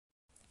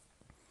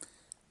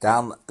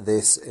Dan,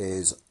 this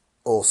is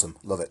awesome.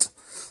 Love it.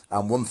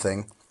 And one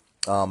thing,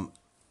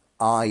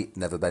 I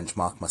never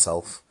benchmark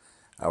myself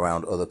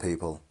around other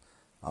people.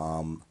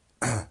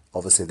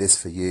 Obviously, this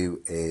for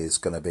you is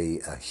going to be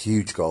a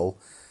huge goal,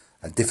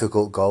 a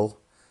difficult goal,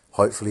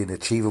 hopefully an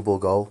achievable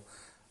goal,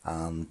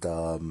 and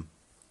an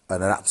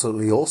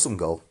absolutely awesome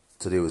goal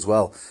to do as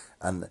well.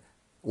 And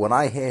when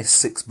I hear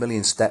 6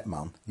 million step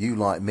man, you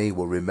like me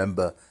will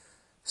remember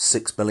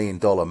 $6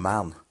 million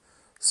man.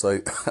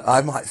 So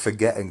I might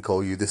forget and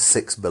call you the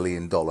 $6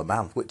 billion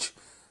man, which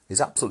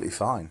is absolutely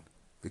fine,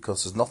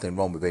 because there's nothing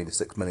wrong with being a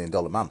 $6 million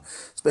man,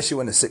 especially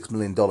when a $6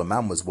 million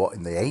man was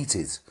in the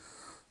 80s.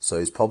 So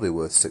he's probably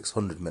worth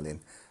 600 million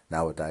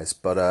nowadays.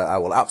 But I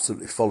will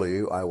absolutely follow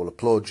you. I will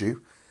applaud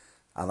you,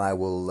 and I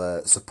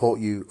will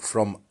support you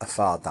from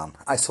afar, Dan.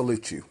 I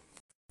salute you.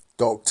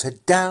 Dr.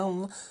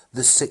 Dan,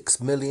 the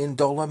 $6 million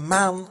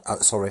man.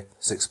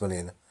 6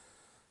 million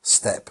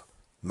step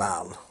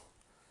man.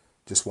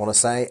 Just want to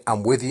say,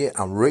 I'm with you.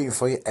 I'm rooting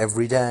for you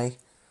every day.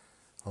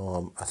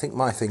 I think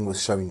my thing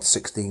was showing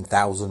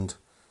 16,000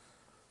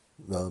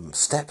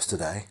 steps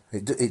today.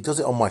 It does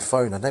it on my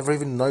phone. I never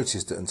even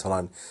noticed it until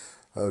I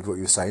heard what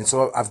you were saying.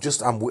 So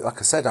like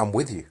I said, I'm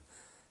with you.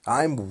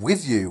 I'm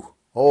with you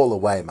all the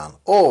way, man.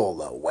 All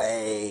the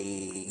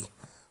way.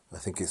 I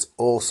think it's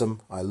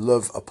awesome. I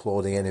love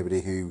applauding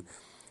anybody who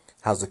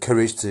has the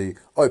courage to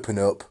open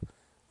up,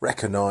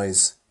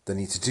 recognise they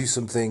need to do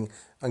something,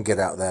 and get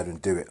out there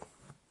and do it.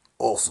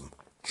 Awesome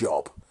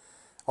job.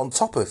 On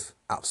top of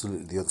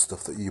absolutely the other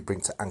stuff that you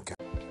bring to Anchor.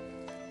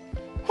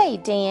 Hey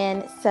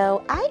Dan,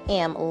 so I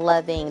am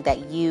loving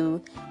that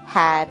you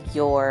have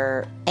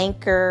your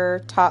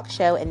Anchor talk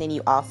show, and then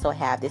you also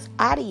have this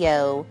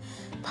audio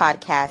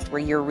podcast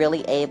where you're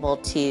really able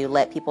to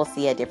let people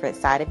see a different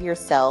side of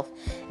yourself.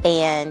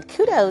 And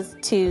kudos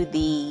to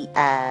the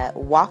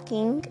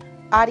walking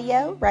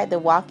audio, right? The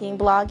walking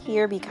blog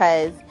here,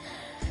 because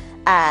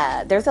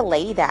there's a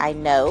lady that I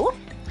know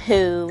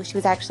who, she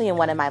was actually in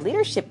one of my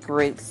leadership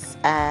groups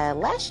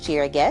last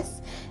year, I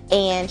guess.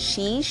 And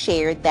she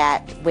shared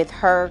that with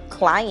her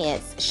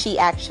clients, she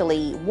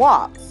actually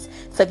walks.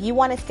 So if you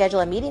want to schedule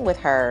a meeting with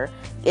her,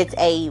 it's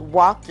a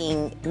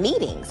walking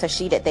meeting. So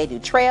they do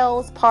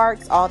trails,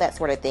 parks, all that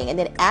sort of thing. And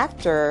then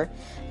after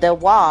the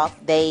walk,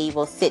 they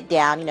will sit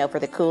down, for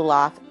the cool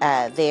off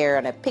there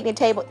on a picnic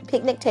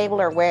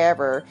table or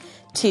wherever,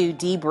 to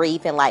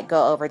debrief and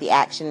go over the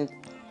action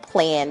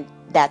plan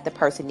that the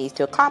person needs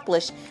to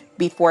accomplish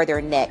before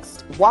their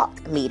next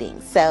walk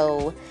meeting.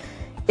 So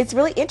it's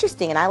really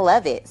interesting and I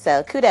love it.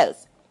 So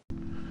kudos.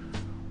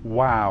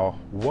 Wow,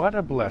 what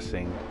a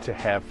blessing to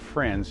have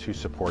friends who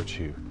support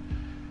you.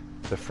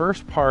 The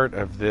first part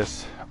of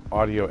this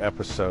audio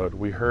episode,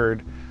 we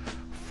heard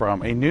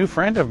from a new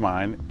friend of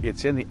mine.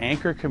 It's in the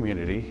Anchor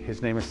community.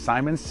 His name is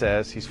Simon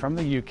Says. He's from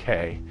the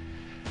UK.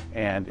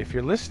 And if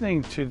you're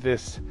listening to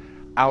this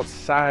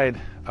outside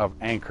of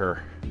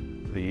Anchor,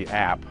 the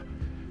app,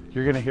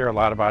 you're going to hear a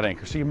lot about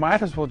Anchor. So you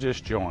might as well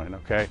just join,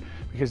 okay?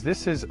 Because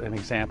this is an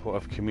example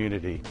of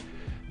community.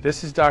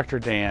 This is Dr.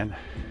 Dan,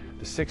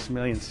 the 6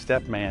 million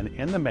step man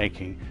in the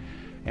making.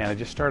 And I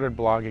just started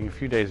blogging a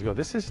few days ago.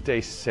 This is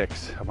day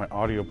 6 of my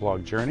audio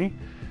blog journey.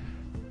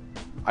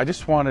 I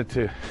just wanted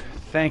to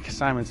thank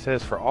Simon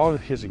Says for all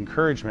of his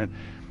encouragement.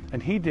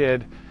 And he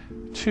did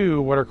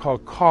 2 what are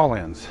called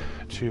call-ins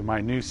to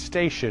my new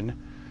station,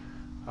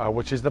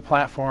 which is the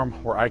platform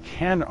where I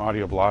can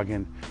audio blog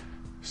and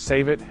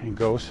save it and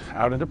goes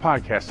out into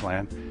podcast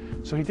land.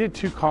 So he did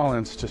 2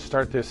 call-ins to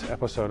start this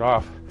episode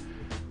off,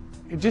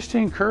 just to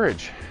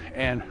encourage.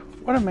 And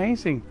what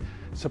amazing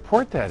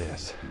support that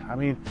is. I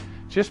mean,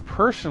 just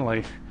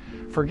personally,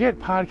 forget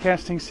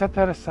podcasting, set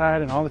that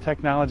aside and all the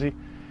technology,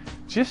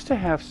 just to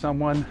have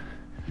someone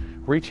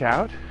reach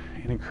out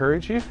and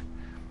encourage you.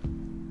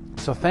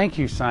 So thank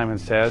you, Simon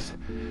Says.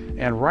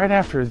 And right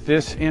after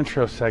this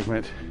intro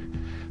segment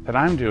that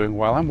I'm doing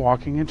while I'm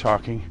walking and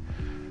talking,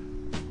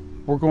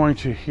 we're going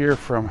to hear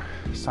from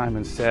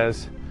Simon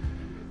Says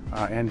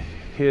and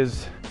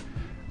his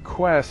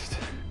quest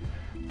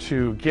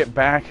to get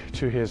back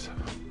to his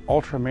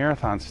ultra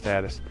marathon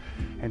status,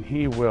 and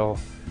he will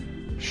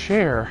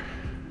share.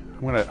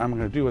 I'm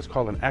gonna do what's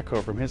called an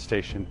echo from his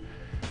station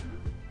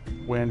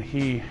when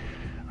he,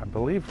 I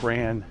believe,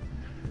 ran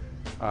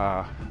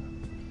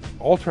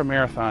ultra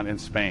marathon in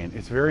Spain.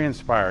 It's very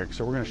inspiring.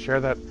 So we're going to share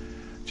that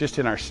just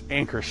in our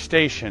Anchor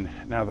station.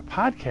 Now the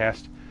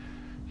podcast,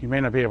 you may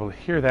not be able to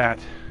hear that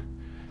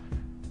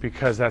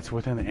because that's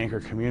within the Anchor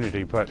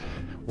community, but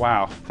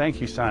wow,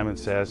 thank you, Simon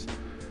Says.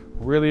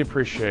 Really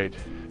appreciate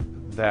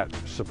that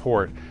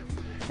support.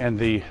 And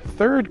the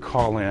third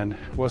call-in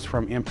was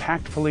from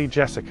Impactfully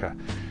Jessica.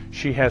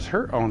 She has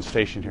her own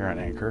station here on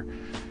Anchor.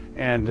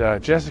 And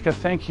Jessica,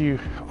 thank you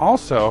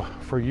also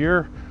for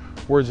your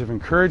words of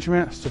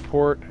encouragement,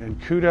 support, and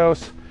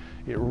kudos.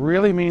 It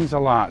really means a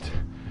lot.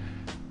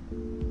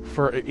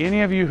 For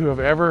any of you who have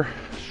ever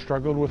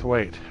struggled with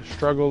weight,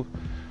 struggled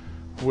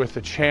with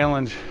the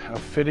challenge of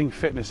fitting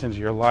fitness into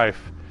your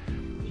life,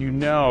 you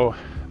know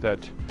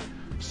that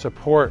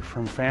support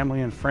from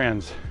family and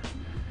friends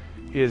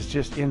is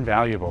just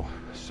invaluable.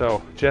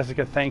 So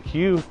Jessica, thank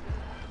you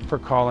for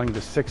calling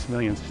the 6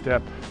 Million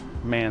Step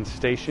Man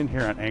Station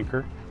here on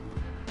Anchor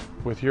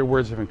with your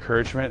words of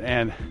encouragement.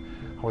 And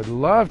I would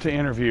love to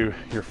interview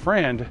your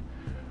friend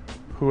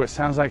who it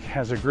sounds like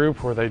has a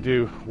group where they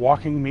do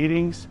walking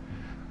meetings.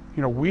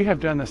 You know, we have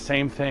done the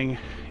same thing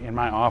in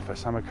my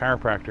office. I'm a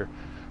chiropractor.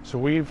 So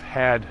we've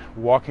had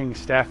walking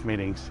staff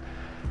meetings,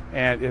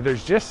 and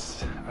there's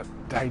just a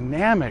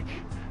dynamic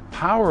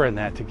power in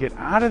that to get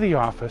out of the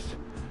office,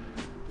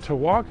 to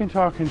walk and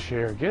talk and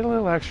share, get a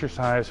little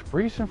exercise,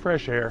 breathe some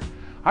fresh air.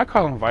 I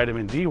call them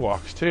vitamin D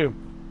walks too.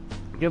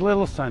 Get a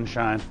little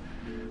sunshine.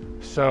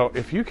 So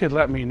if you could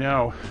let me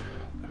know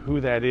who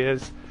that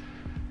is,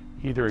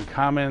 either in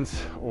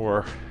comments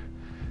or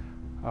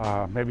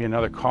maybe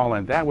another call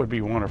in, that would be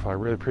wonderful. I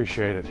really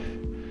appreciate it.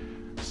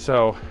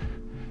 So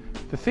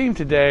the theme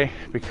today,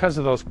 because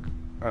of those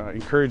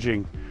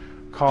encouraging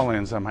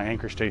call-ins on my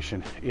Anchor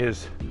station,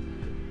 is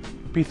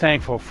be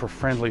thankful for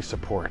friendly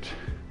support.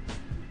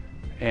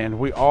 And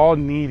we all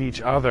need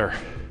each other.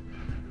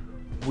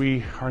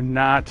 We are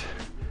not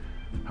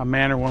a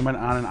man or woman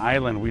on an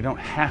island. We don't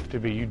have to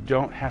be. You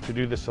don't have to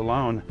do this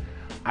alone.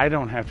 I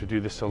don't have to do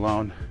this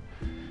alone.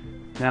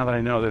 Now that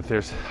I know that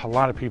there's a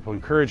lot of people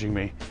encouraging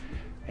me,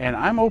 and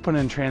I'm open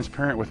and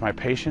transparent with my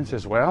patients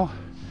as well.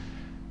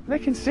 They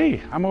can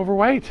see I'm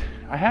overweight.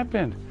 I have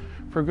been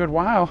for a good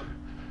while,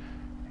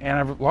 and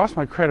I've lost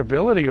my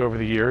credibility over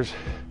the years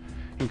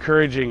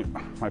encouraging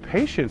my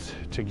patients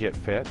to get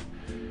fit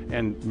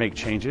and make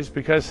changes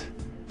because,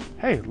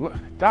 hey, look,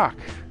 doc,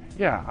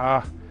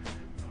 yeah,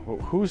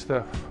 who's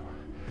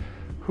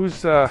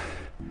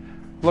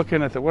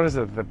looking at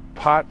the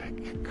pot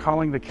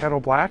calling the kettle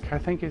black, I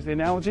think is the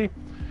analogy.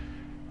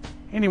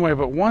 Anyway,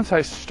 but once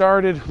I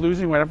started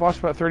losing weight, I've lost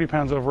about 30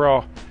 pounds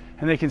overall,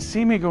 and they can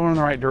see me going in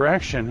the right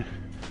direction,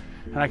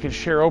 and I can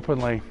share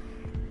openly.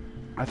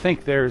 I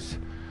think there's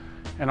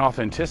an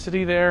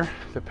authenticity there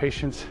that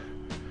patients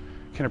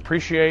can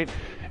appreciate,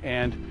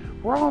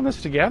 and we're all in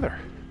this together.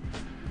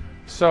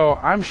 So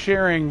I'm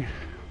sharing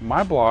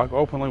my blog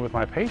openly with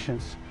my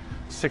patients,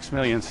 6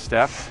 Million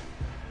Step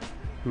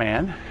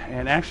Man,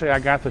 and actually I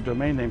got the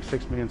domain name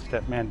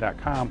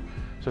 6millionstepman.com,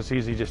 so it's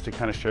easy just to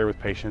kind of share with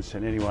patients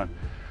and anyone.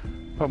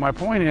 But my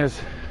point is,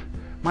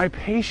 my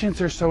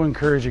patients are so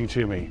encouraging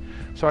to me.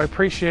 So I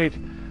appreciate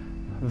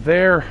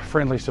their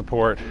friendly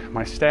support,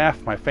 my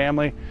staff, my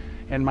family,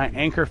 and my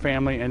Anchor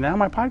family, and now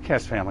my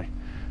podcast family.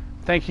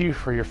 Thank you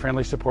for your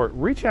friendly support.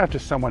 Reach out to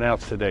someone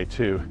else today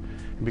too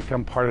and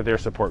become part of their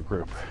support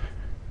group.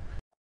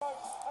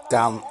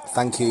 Dan,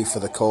 thank you for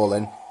the call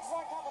in.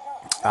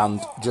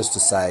 And just to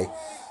say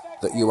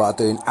that you are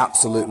doing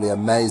absolutely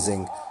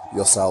amazing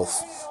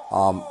yourself.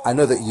 I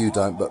know that you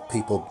don't, but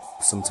people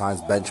sometimes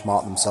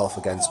benchmark themselves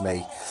against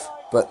me.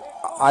 But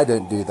I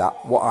don't do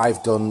that. What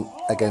I've done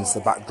against the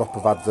backdrop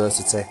of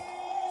adversity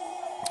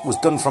was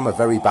done from a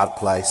very bad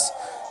place.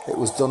 It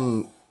was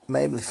done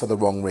mainly for the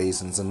wrong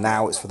reasons, and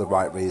now it's for the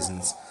right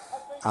reasons.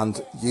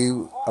 And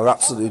you are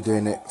absolutely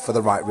doing it for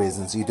the right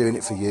reasons. You're doing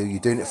it for you. You're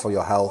doing it for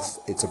your health.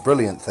 It's a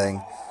brilliant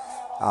thing.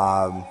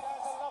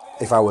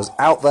 If I was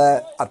out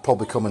there, I'd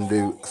probably come and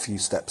do a few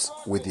steps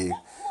with you.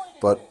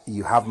 But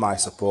you have my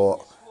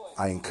support.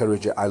 I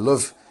encourage it. I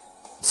love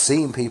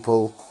seeing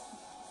people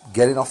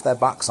getting off their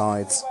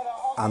backsides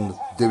and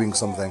doing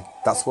something.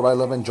 That's what I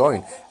love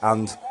enjoying.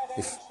 And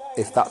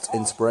if that's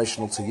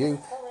inspirational to you,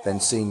 then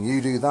seeing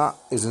you do that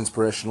is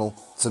inspirational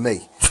to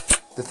me.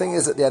 The thing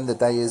is, at the end of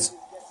the day, is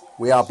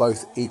we are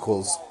both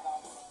equals.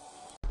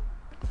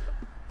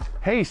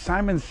 Hey,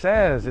 Simon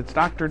Says, it's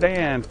Dr.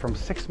 Dan from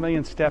 6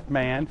 Million Step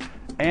Man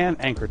and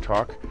Anchor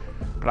Talk.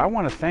 But I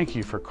want to thank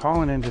you for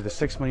calling into the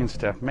 6 Million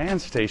Step Man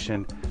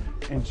station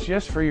and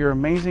just for your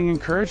amazing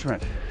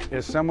encouragement.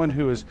 As someone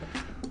who is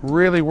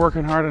really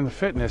working hard on the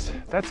fitness,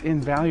 that's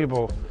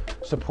invaluable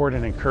support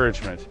and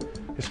encouragement,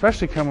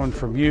 especially coming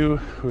from you,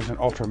 who's an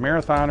ultra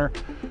marathoner,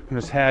 who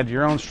has had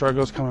your own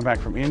struggles coming back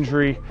from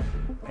injury,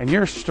 and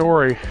your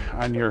story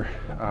on your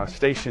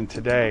station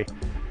today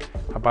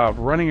about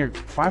running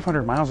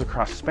 500 miles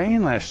across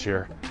Spain last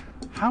year.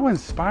 How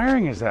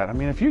inspiring is that? I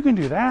mean, if you can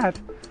do that,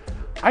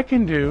 I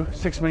can do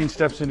 6 million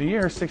steps in a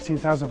year,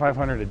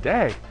 16,500 a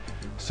day.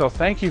 So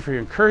thank you for your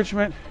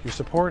encouragement, your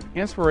support,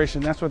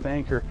 inspiration. That's what the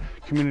Anchor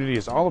community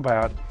is all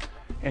about.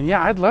 And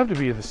yeah, I'd love to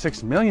be the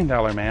 $6 million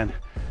man,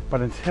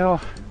 but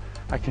until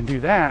I can do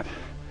that,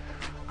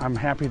 I'm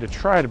happy to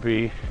try to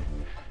be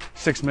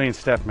 6 Million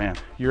Step Man.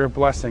 You're a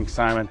blessing,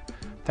 Simon.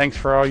 Thanks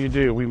for all you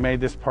do. We made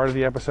this part of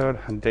the episode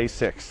on day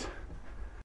 6.